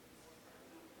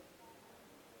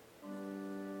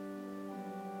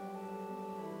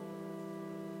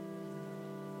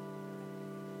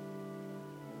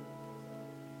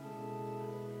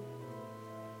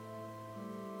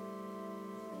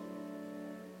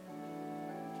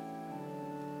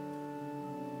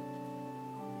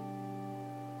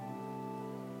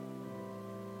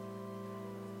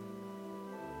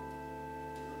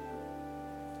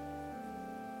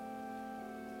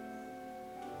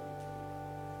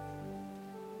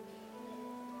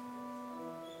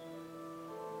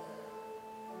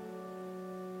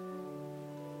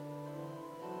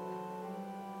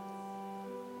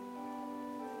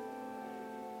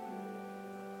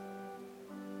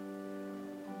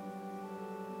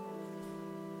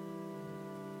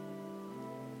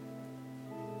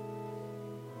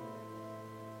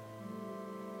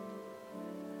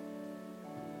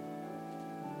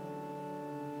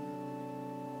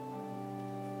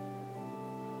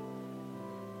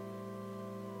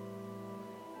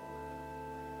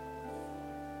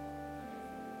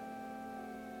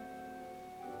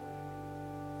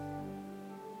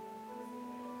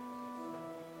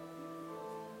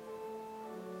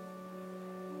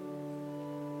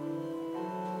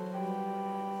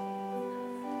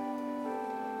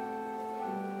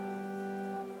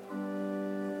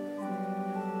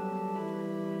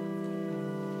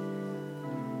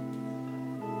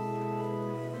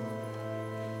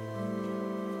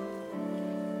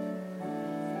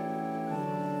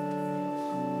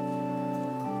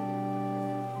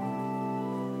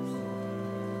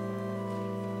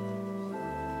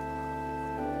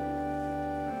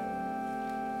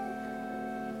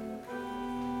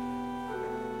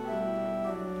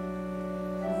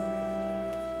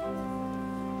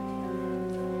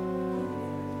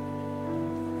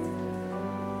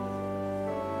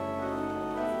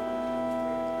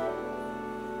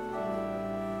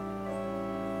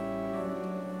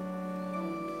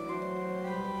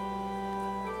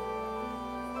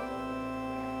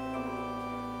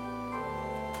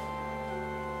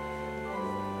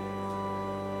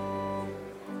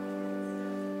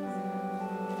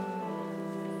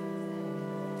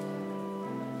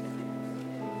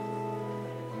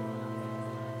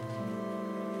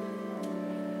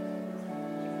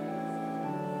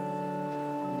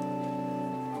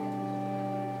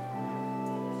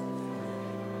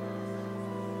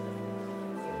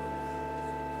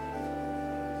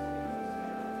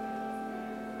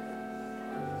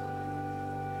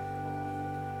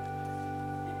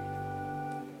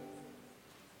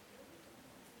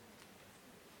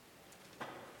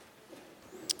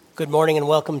Good morning and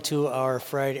welcome to our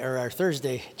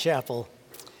Thursday chapel.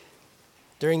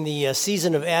 During the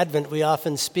season of Advent, we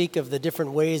often speak of the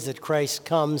different ways that Christ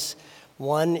comes.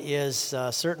 One is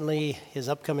certainly his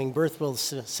upcoming birth. We'll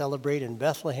celebrate in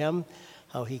Bethlehem,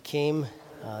 how he came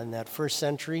in that first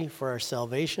century for our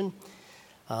salvation.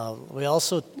 We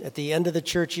also, at the end of the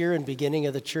church year and beginning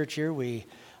of the church year, we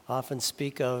often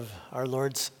speak of our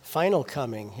Lord's final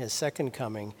coming, his second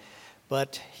coming.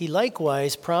 But he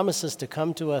likewise promises to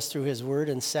come to us through his word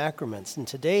and sacraments. And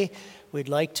today we'd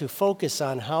like to focus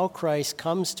on how Christ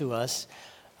comes to us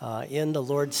in the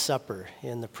Lord's Supper,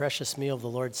 in the precious meal of the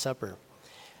Lord's Supper.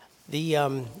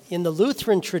 In the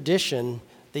Lutheran tradition,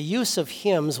 the use of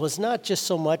hymns was not just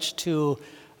so much to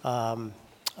kind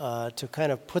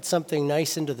of put something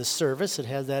nice into the service, it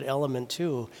has that element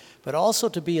too, but also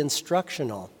to be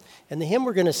instructional. And the hymn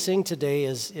we're going to sing today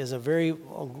is a very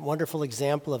wonderful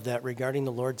example of that regarding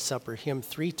the Lord's Supper, hymn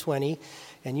 320,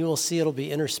 and you will see it'll be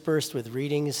interspersed with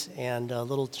readings and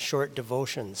little short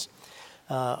devotions.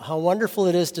 How wonderful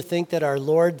it is to think that our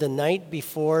Lord, the night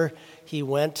before he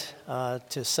went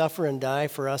to suffer and die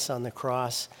for us on the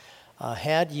cross,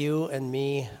 had you and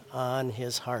me on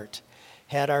his heart,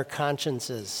 had our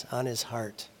consciences on his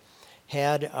heart,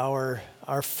 had our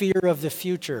fear of the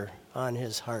future on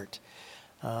his heart.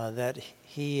 That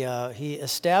he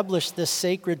established this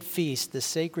sacred feast, this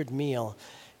sacred meal,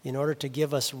 in order to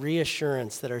give us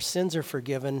reassurance that our sins are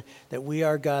forgiven, that we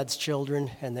are God's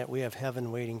children, and that we have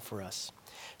heaven waiting for us.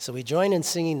 So we join in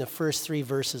singing the first three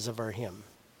verses of our hymn.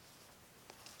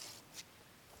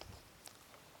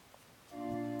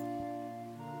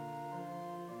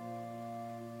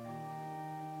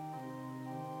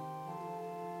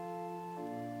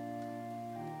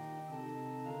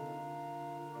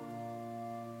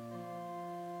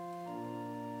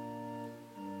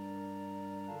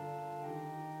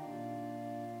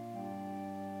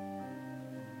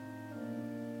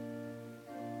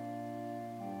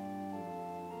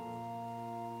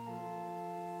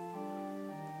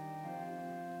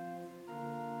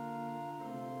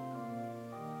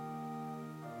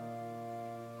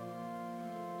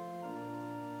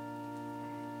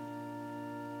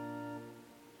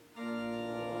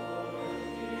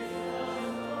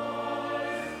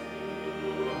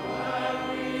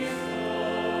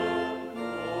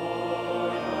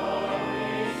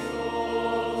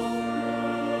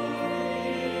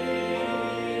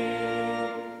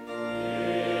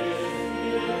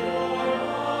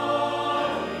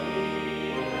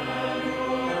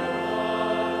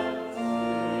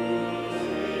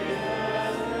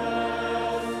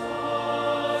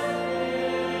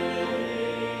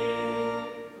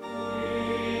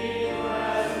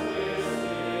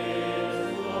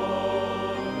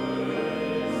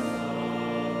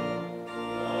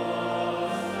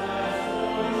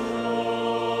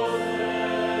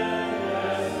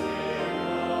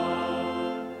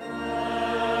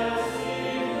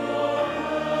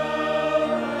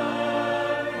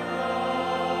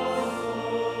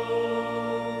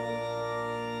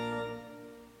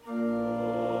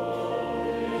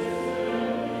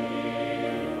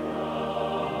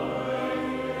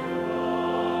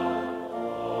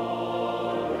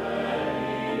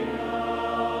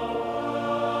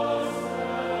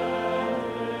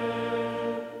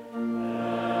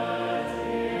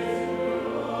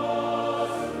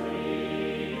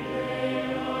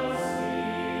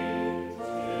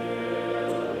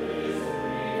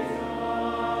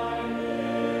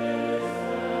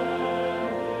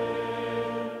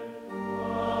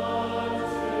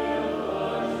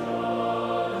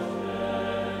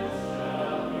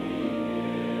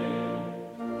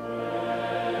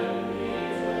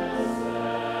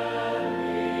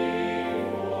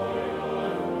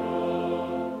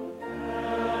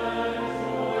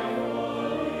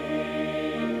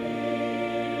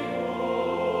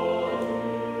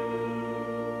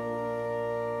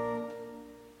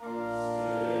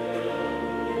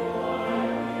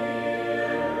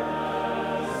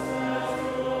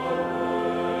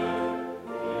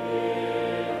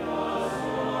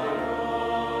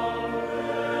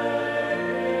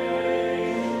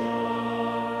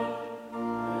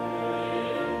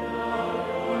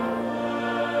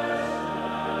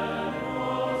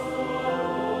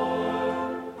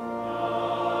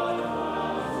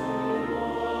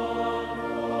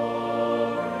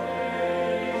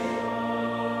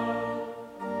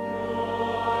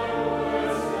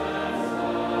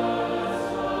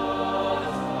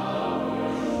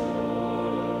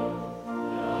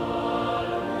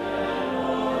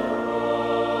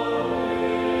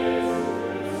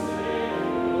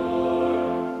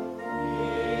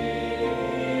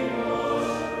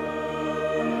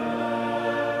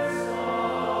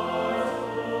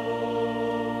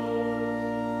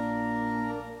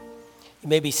 You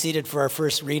may be seated for our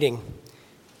first reading.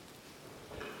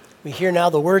 We hear now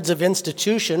the words of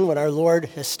institution when our Lord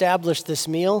established this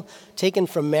meal, taken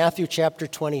from Matthew chapter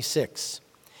 26.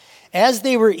 As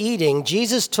they were eating,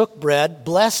 Jesus took bread,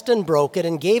 blessed and broke it,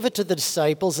 and gave it to the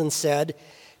disciples and said,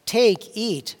 "Take,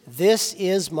 eat, this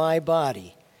is my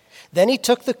body." Then he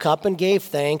took the cup and gave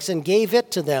thanks and gave it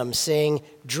to them, saying,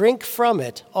 "Drink from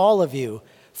it, all of you,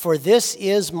 for this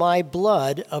is my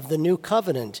blood of the new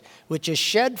covenant, which is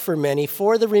shed for many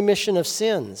for the remission of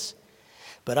sins.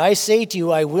 But I say to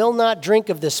you, I will not drink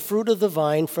of this fruit of the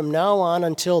vine from now on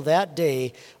until that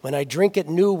day when I drink it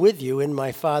new with you in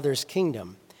my Father's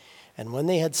kingdom." And when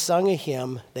they had sung a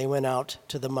hymn, they went out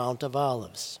to the Mount of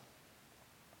Olives.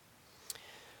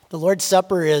 The Lord's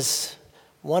Supper is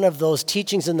one of those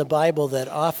teachings in the Bible that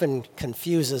often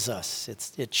confuses us.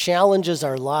 It challenges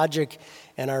our logic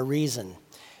and our reason.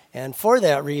 And for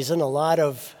that reason, a lot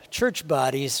of church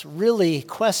bodies really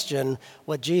question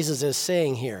what Jesus is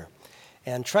saying here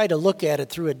and try to look at it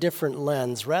through a different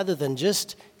lens rather than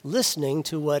just listening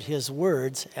to what his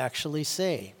words actually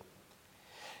say.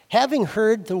 Having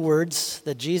heard the words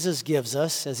that Jesus gives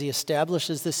us as he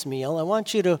establishes this meal, I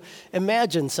want you to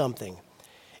imagine something.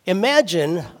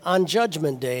 Imagine on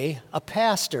Judgment Day a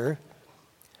pastor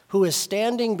who is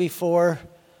standing before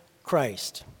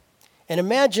Christ. And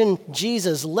imagine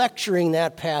Jesus lecturing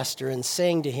that pastor and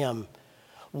saying to him,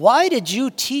 "Why did you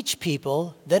teach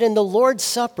people that in the Lord's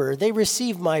Supper they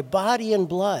receive my body and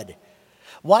blood?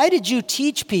 Why did you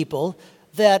teach people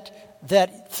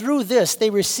that through this they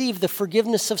receive the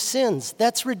forgiveness of sins?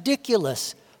 That's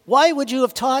ridiculous. Why would you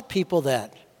have taught people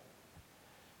that?"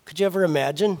 Could you ever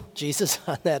imagine Jesus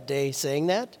on that day saying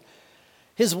that?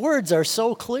 His words are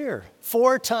so clear.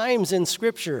 4 times in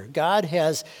Scripture, God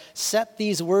has set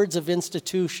these words of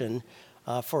institution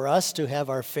for us to have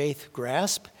our faith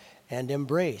grasp and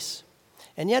embrace.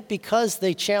 And yet, because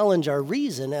they challenge our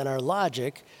reason and our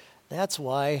logic, that's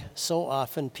why so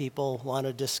often people want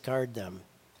to discard them.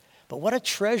 But what a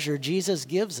treasure Jesus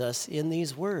gives us in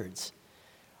these words.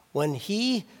 When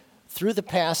he, through the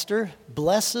pastor,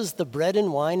 blesses the bread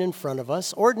and wine in front of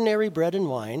us, ordinary bread and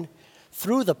wine,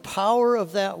 through the power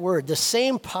of that word, the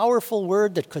same powerful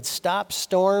word that could stop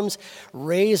storms,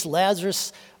 raise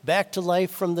Lazarus back to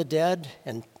life from the dead,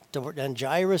 and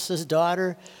Jairus'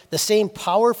 daughter, the same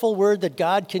powerful word that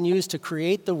God can use to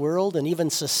create the world and even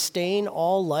sustain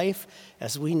all life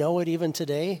as we know it even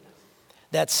today,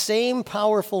 that same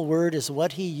powerful word is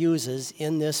what he uses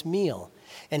in this meal.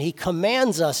 And he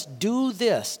commands us, do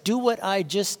this, do what I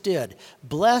just did.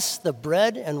 Bless the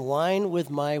bread and wine with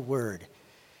my word.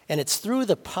 And it's through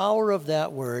the power of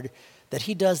that word that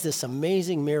he does this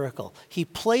amazing miracle. He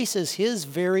places his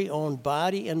very own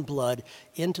body and blood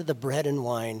into the bread and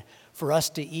wine for us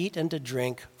to eat and to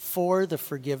drink for the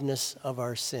forgiveness of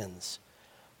our sins.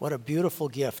 What a beautiful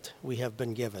gift we have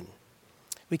been given.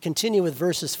 We continue with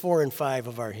verses 4 and 5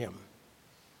 of our hymn.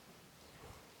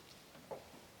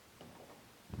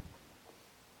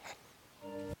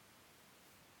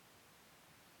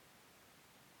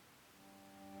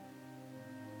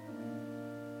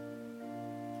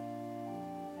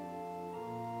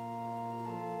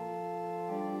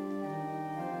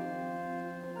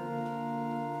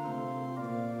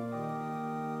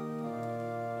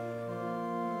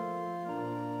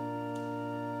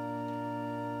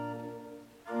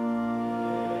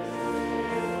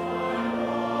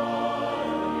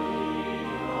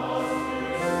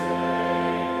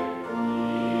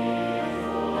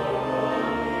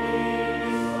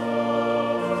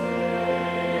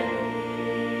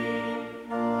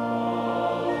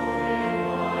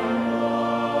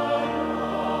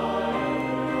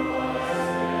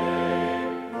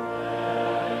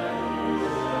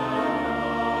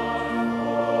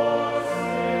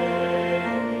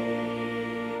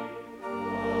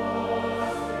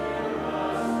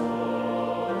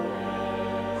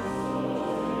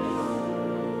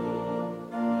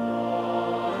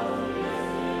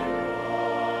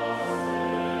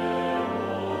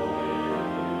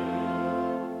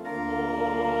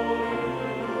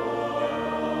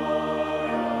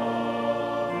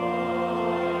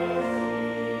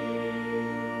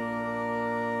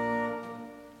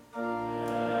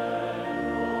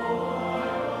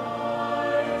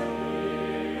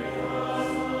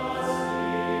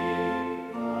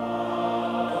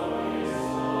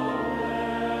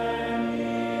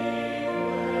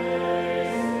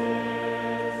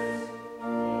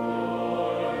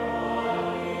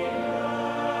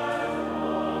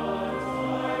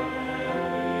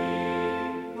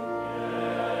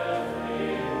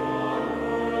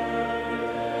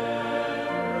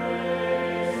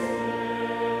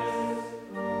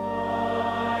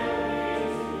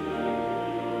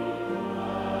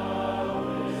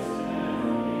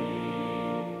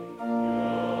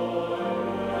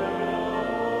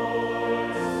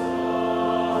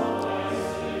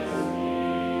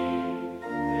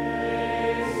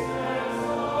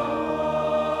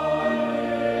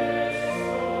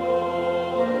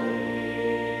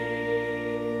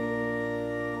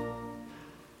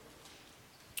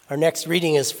 Our next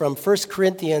reading is from 1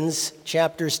 Corinthians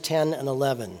chapters 10 and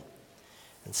 11.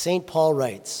 And St. Paul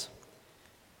writes,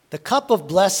 "The cup of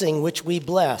blessing which we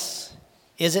bless,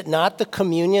 is it not the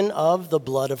communion of the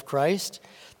blood of Christ?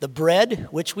 The bread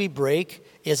which we break,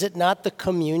 is it not the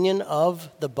communion of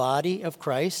the body of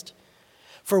Christ?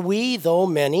 For we, though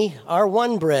many, are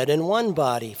one bread and one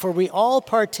body, for we all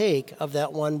partake of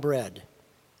that one bread."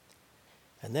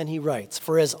 And then he writes,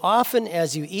 "For as often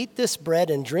as you eat this bread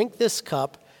and drink this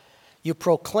cup, you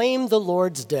proclaim the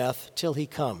Lord's death till he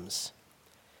comes.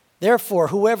 Therefore,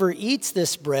 whoever eats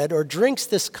this bread or drinks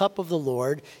this cup of the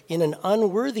Lord in an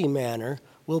unworthy manner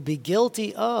will be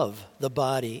guilty of the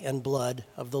body and blood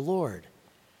of the Lord.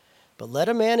 But let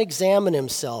a man examine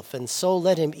himself, and so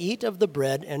let him eat of the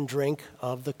bread and drink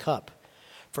of the cup.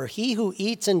 For he who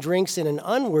eats and drinks in an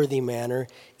unworthy manner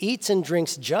eats and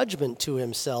drinks judgment to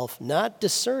himself, not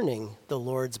discerning the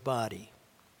Lord's body."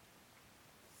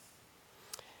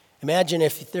 Imagine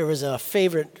if there was a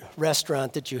favorite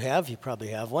restaurant that you have. You probably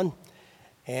have one.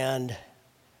 And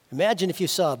imagine if you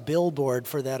saw a billboard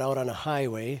for that out on a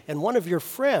highway, and one of your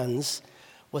friends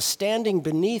was standing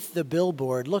beneath the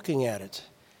billboard looking at it.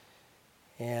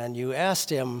 And you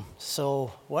asked him,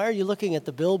 "So why are you looking at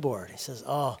the billboard?" He says,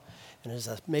 "Oh," and there's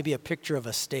maybe a picture of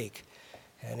a steak.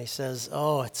 And he says,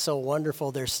 "Oh, it's so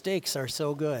wonderful. Their steaks are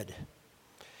so good."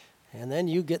 And then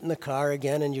you get in the car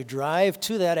again and you drive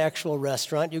to that actual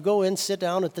restaurant. You go in, sit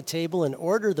down at the table, and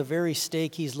order the very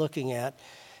steak he's looking at,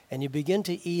 and you begin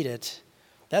to eat it.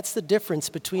 That's the difference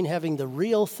between having the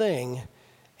real thing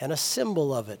and a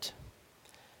symbol of it.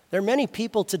 There are many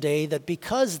people today that,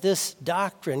 because this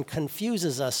doctrine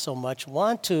confuses us so much,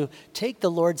 want to take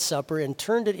the Lord's Supper and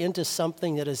turn it into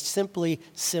something that is simply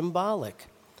symbolic.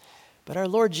 But our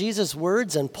Lord Jesus'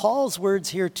 words, and Paul's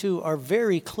words here too, are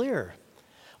very clear.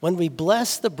 When we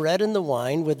bless the bread and the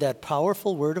wine with that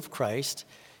powerful word of Christ,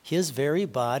 his very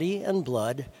body and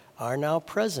blood are now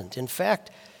present. In fact,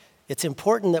 it's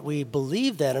important that we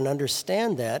believe that and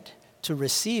understand that to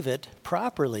receive it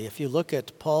properly. If you look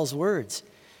at Paul's words,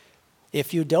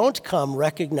 if you don't come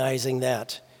recognizing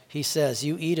that, he says,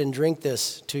 you eat and drink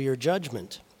this to your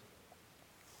judgment.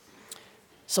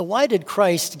 So why did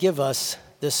Christ give us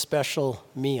this special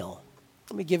meal?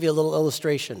 Let me give you a little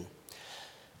illustration.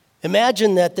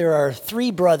 Imagine that there are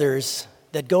 3 brothers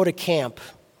that go to camp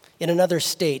in another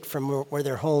state from where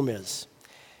their home is.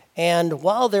 And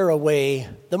while they're away,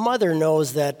 the mother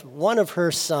knows that one of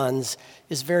her sons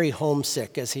is very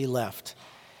homesick as he left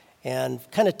and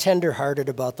kind of tender-hearted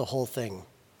about the whole thing.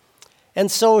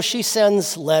 And so she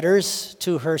sends letters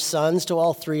to her sons, to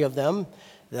all 3 of them,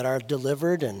 that are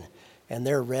delivered and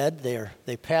they're read.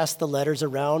 They pass the letters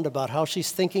around about how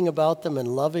she's thinking about them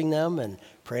and loving them and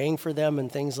praying for them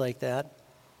and things like that.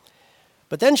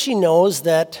 But then she knows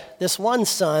that this one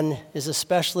son is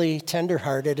especially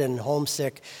tender-hearted and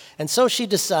homesick, and so she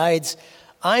decides,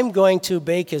 I'm going to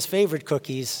bake his favorite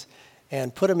cookies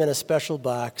and put them in a special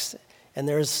box. And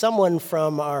there's someone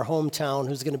from our hometown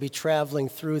who's going to be traveling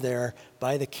through there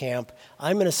by the camp.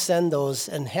 I'm going to send those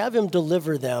and have him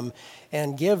deliver them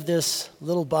and give this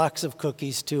little box of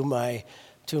cookies to my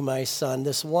son,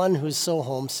 this one who's so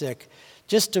homesick,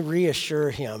 just to reassure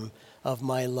him of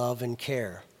my love and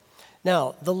care.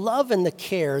 Now, the love and the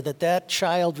care that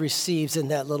child receives in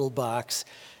that little box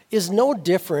is no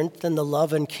different than the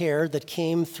love and care that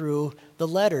came through the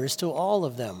letters to all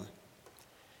of them.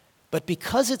 But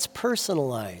because it's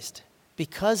personalized,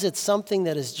 because it's something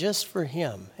that is just for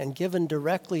him and given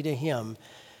directly to him,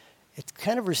 it's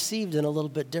kind of received in a little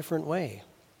bit different way.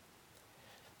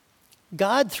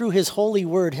 God, through his holy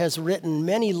word, has written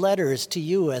many letters to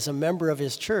you as a member of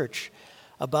his church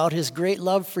about his great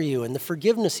love for you and the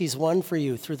forgiveness he's won for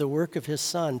you through the work of his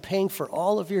Son, paying for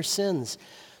all of your sins,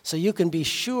 so you can be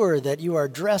sure that you are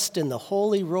dressed in the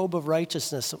holy robe of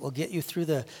righteousness that will get you through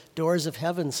the doors of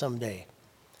heaven someday.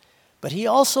 But he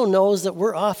also knows that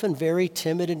we're often very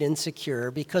timid and insecure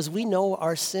because we know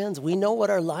our sins. We know what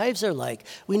our lives are like.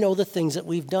 We know the things that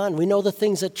we've done. We know the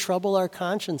things that trouble our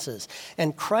consciences.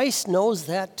 And Christ knows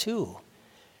that too.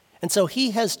 And so he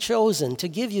has chosen to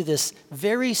give you this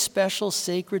very special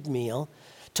sacred meal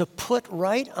to put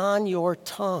right on your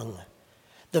tongue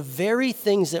the very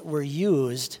things that were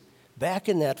used back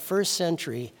in that first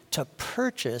century to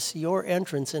purchase your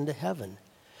entrance into heaven,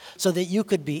 so that you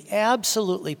could be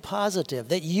absolutely positive,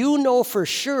 that you know for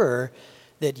sure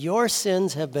that your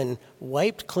sins have been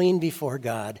wiped clean before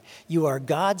God. You are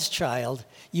God's child.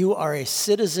 You are a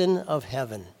citizen of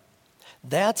heaven.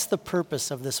 That's the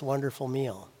purpose of this wonderful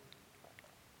meal.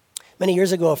 Many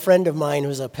years ago, a friend of mine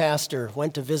who's a pastor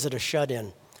went to visit a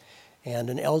shut-in, and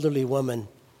an elderly woman.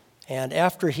 And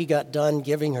after he got done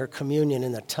giving her communion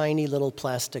in a tiny little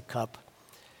plastic cup,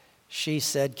 she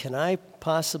said, he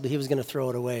was going to throw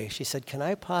it away. She said, "Can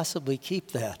I possibly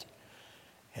keep that?"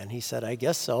 And he said, "I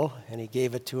guess so." And he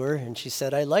gave it to her, and she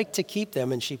said, "I like to keep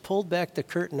them." And she pulled back the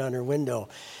curtain on her window,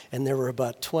 and there were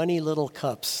about 20 little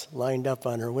cups lined up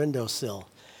on her windowsill.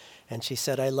 And she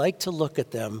said, "I like to look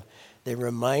at them. They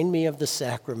remind me of the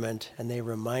sacrament, and they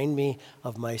remind me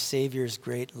of my Savior's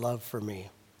great love for me."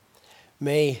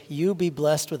 May you be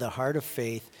blessed with a heart of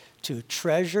faith to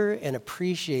treasure and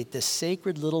appreciate this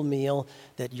sacred little meal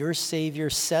that your Savior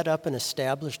set up and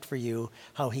established for you,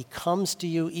 how he comes to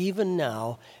you even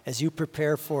now as you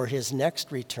prepare for his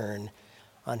next return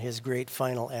on his great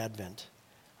final advent.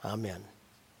 Amen.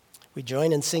 We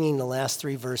join in singing the last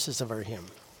 3 verses of our hymn.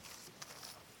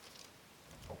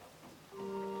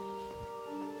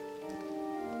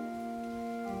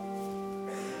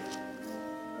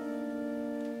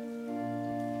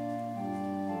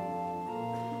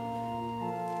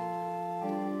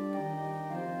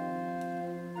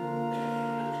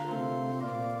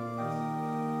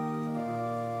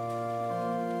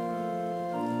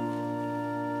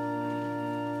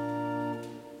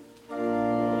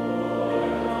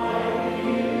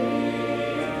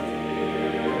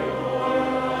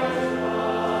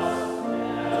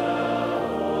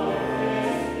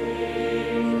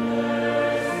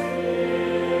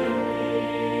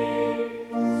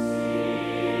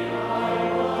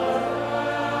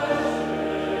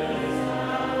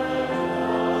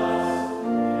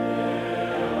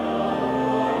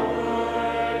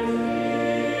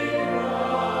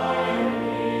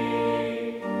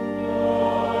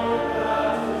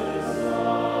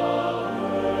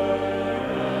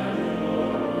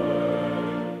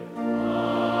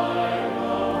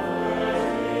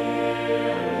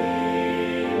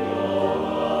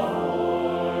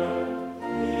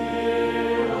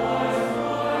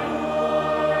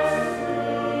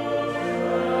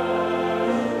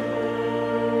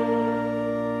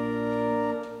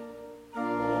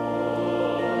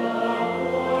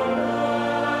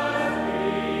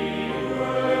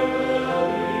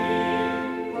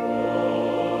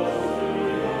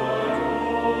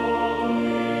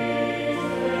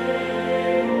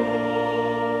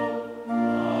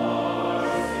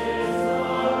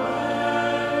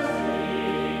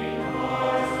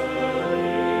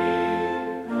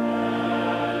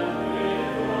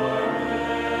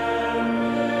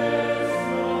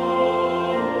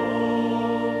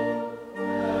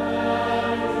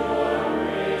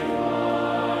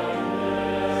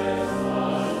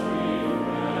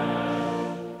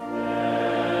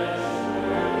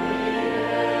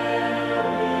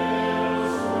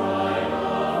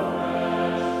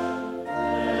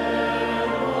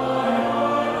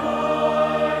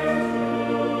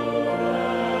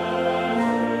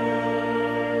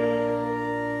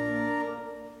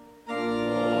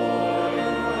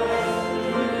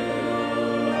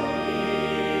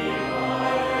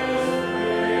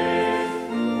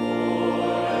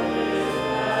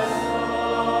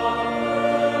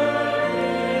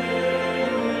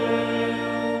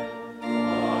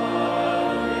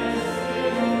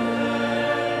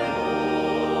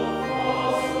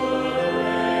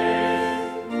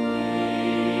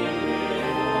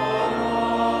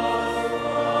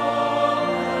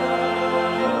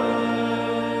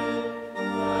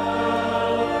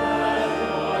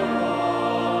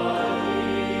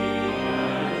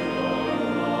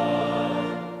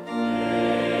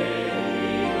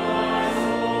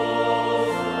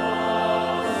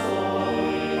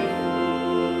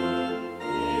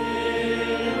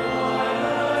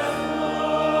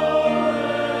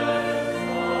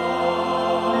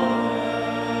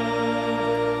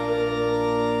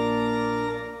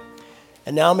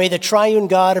 And now may the triune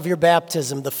God of your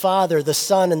baptism, the Father, the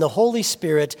Son, and the Holy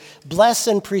Spirit, bless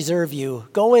and preserve you.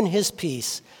 Go in his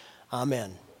peace.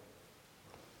 Amen.